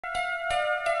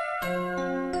Far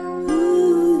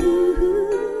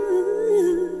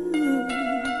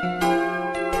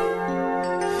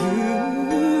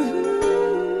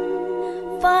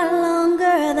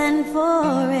longer than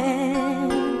forever,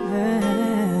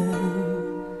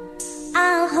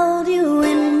 I'll hold you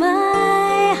in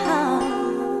my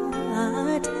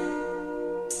heart.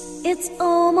 It's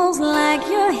almost like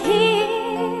you're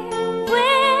here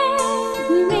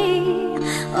with me,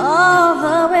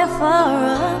 although we're far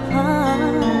apart.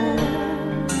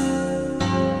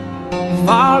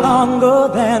 Far longer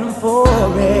than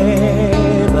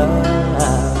forever,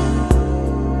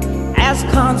 as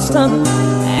constant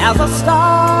as a star.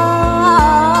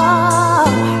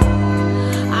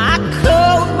 I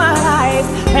close my eyes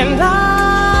and I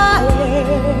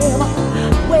am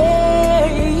where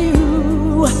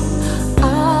you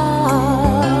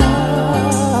are.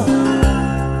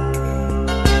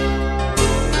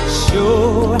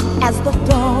 Sure as the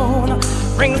dawn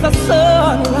brings the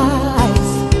sunrise,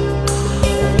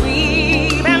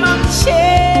 we've an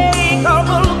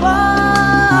unshakable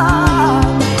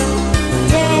bond,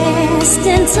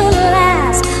 destined to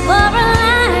last for a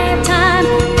lifetime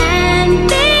and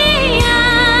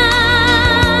beyond.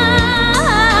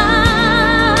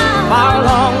 far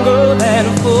longer than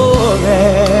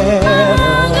forever,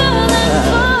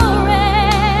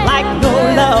 like no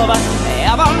love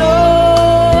ever known.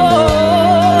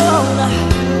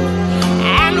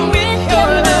 And with your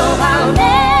love I'll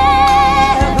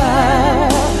never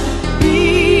be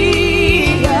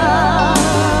alone.